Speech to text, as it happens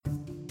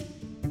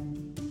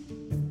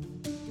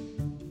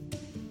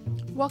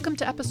Welcome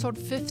to episode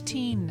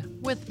 15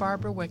 with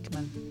Barbara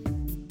Wickman.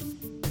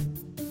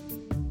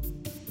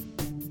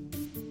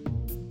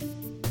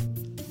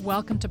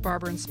 Welcome to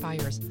Barbara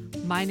Inspires.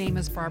 My name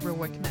is Barbara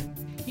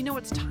Wickman. You know,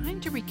 it's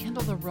time to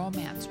rekindle the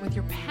romance with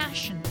your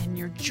passion and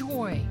your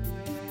joy.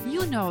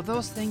 You know,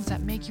 those things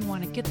that make you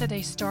want to get the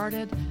day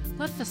started.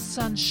 Let the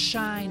sun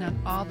shine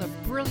on all the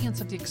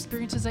brilliance of the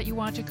experiences that you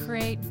want to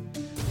create.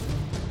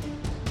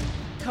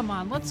 Come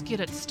on, let's get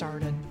it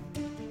started.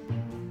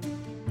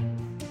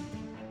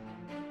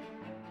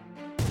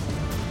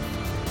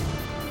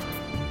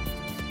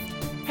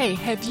 Hey,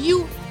 have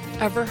you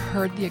ever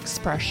heard the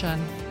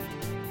expression,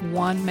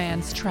 one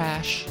man's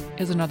trash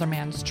is another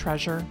man's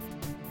treasure?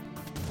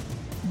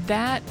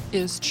 That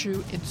is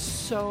true in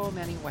so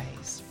many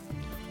ways.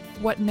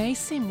 What may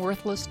seem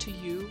worthless to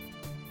you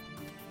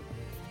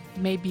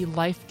may be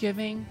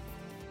life-giving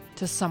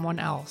to someone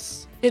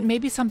else. It may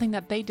be something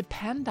that they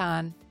depend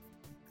on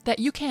that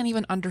you can't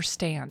even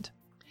understand.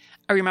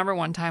 I remember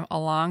one time, a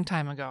long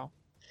time ago,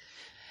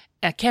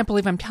 I can't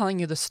believe I'm telling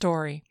you the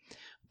story,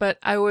 but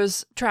I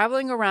was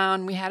traveling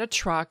around, we had a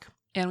truck,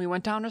 and we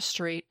went down a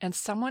street, and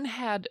someone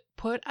had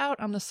put out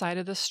on the side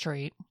of the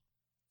street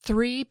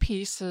 3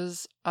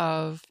 pieces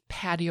of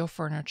patio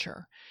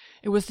furniture.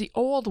 It was the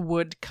old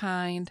wood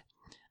kind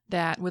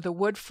that with a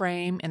wood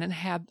frame, and it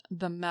had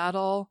the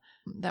metal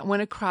that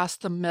went across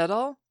the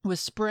middle with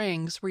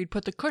springs where you'd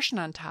put the cushion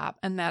on top,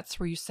 and that's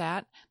where you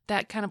sat.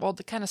 That kind of old,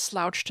 the kind of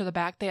slouch to the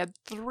back. They had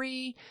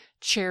 3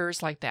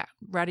 chairs like that,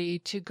 ready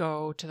to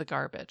go to the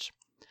garbage.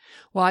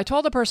 Well, I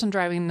told the person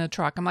driving the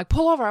truck, I'm like,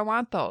 pull over, I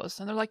want those.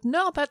 And they're like,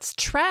 no, that's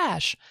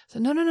trash. I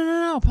said,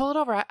 no, pull it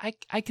over.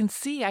 I can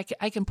see, I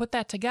can put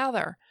that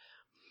together.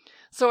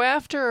 So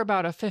after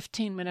about a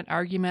 15-minute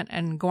argument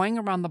and going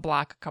around the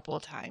block a couple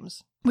of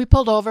times, we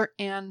pulled over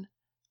and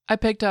I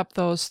picked up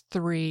those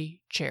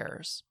 3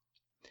 chairs.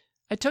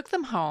 I took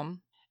them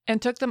home and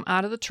took them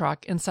out of the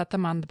truck and set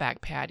them on the back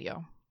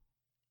patio.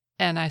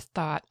 And I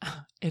thought,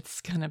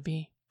 it's going to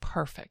be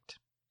perfect.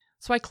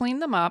 So I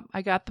cleaned them up.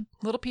 I got the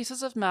little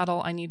pieces of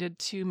metal I needed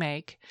to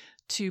make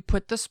to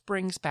put the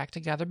springs back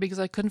together because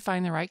I couldn't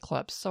find the right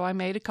clips. So I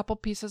made a couple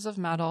pieces of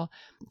metal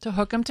to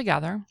hook them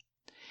together.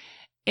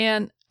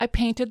 And I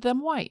painted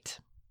them white.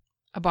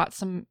 I bought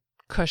some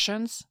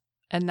cushions,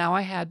 and now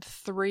I had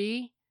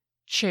 3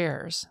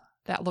 chairs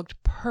that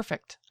looked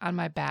perfect on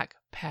my back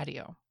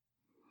patio.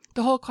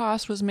 The whole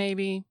cost was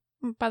maybe,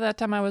 by that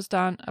time I was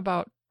done,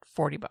 about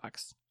 $40.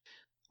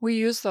 We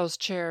used those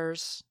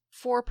chairs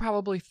for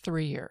probably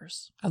 3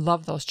 years. I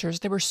love those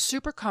chairs. They were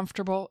super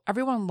comfortable.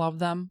 Everyone loved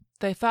them.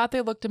 They thought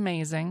they looked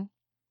amazing.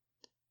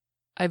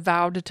 I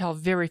vowed to tell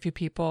very few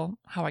people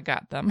how I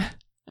got them.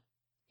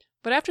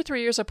 But after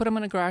 3 years, I put them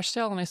in a garage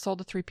sale and I sold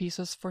the 3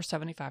 pieces for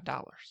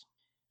 $75.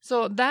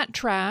 So that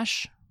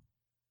trash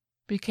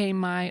became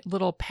my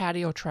little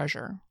patio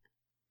treasure.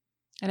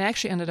 And I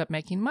actually ended up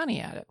making money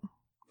at it.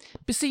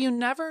 But see, you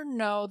never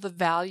know the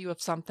value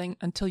of something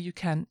until you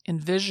can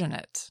envision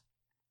it.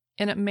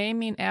 And it may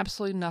mean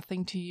absolutely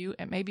nothing to you.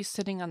 It may be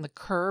sitting on the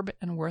curb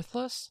and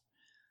worthless.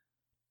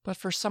 But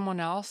for someone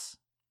else,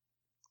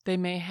 they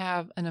may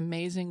have an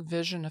amazing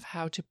vision of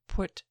how to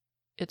put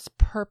its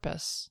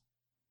purpose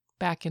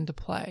back into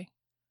play.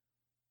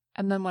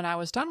 And then when I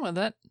was done with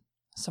it,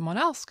 someone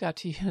else got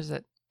to use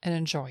it and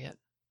enjoy it.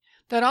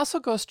 That also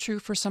goes true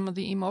for some of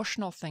the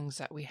emotional things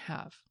that we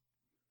have.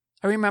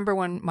 I remember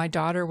when my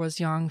daughter was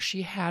young,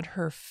 she had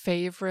her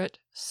favorite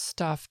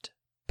stuffed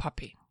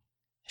puppy.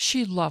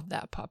 She loved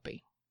that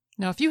puppy.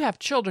 Now, if you have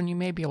children, you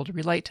may be able to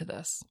relate to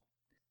this.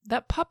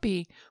 That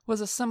puppy was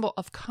a symbol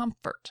of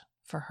comfort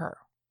for her.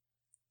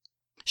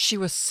 She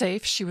was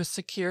safe, she was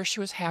secure,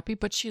 she was happy,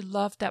 but she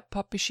loved that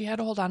puppy. She had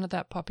to hold on to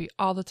that puppy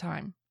all the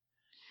time.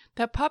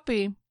 That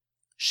puppy,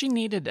 she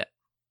needed it.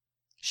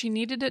 She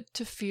needed it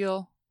to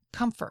feel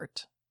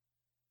comfort.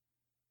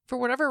 For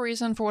whatever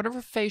reason, for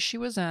whatever phase she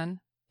was in,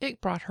 it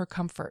brought her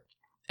comfort.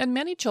 And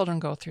many children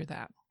go through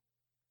that.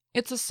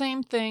 It's the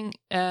same thing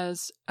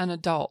as an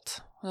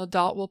adult. An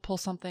adult will pull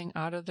something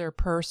out of their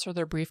purse or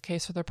their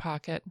briefcase or their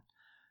pocket,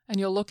 and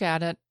you'll look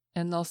at it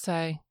and they'll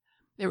say,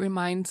 it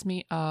reminds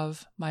me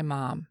of my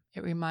mom.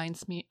 It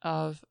reminds me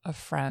of a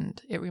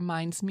friend. It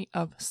reminds me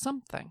of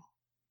something.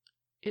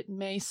 It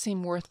may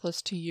seem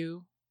worthless to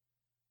you,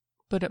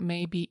 but it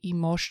may be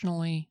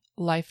emotionally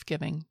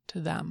life-giving to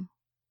them.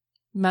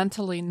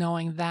 Mentally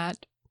knowing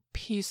that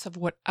piece of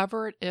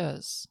whatever it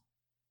is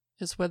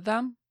with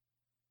them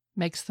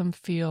makes them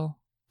feel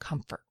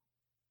comfort.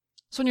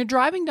 So when you're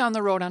driving down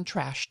the road on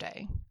trash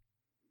day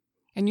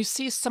and you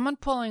see someone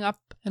pulling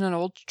up in an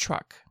old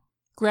truck,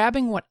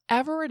 grabbing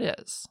whatever it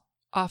is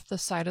off the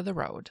side of the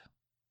road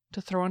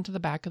to throw into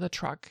the back of the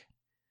truck,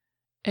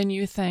 and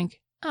you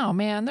think, oh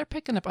man, they're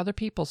picking up other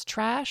people's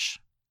trash,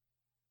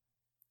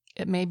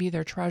 it may be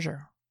their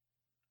treasure.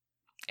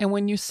 And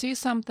when you see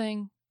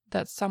something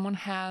that someone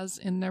has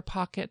in their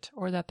pocket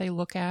or that they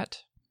look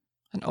at,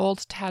 an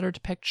old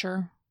tattered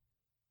picture,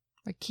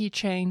 a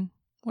keychain,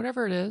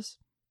 whatever it is,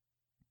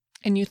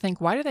 and you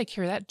think, why do they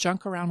carry that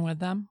junk around with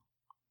them?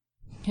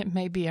 It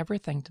may be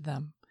everything to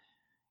them.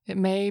 It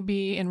may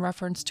be in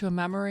reference to a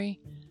memory,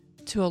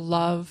 to a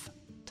love,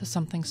 to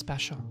something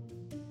special.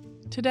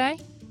 Today,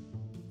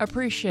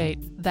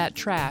 appreciate that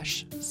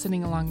trash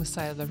sitting along the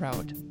side of the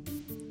road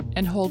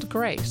and hold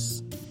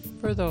grace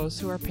for those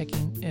who are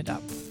picking it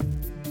up,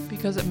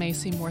 because it may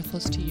seem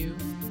worthless to you,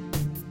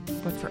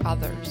 but for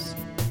others,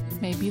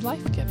 it may be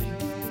life-giving.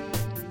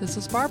 This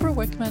is Barbara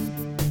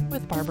Wickman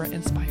with Barbara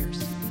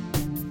Inspires.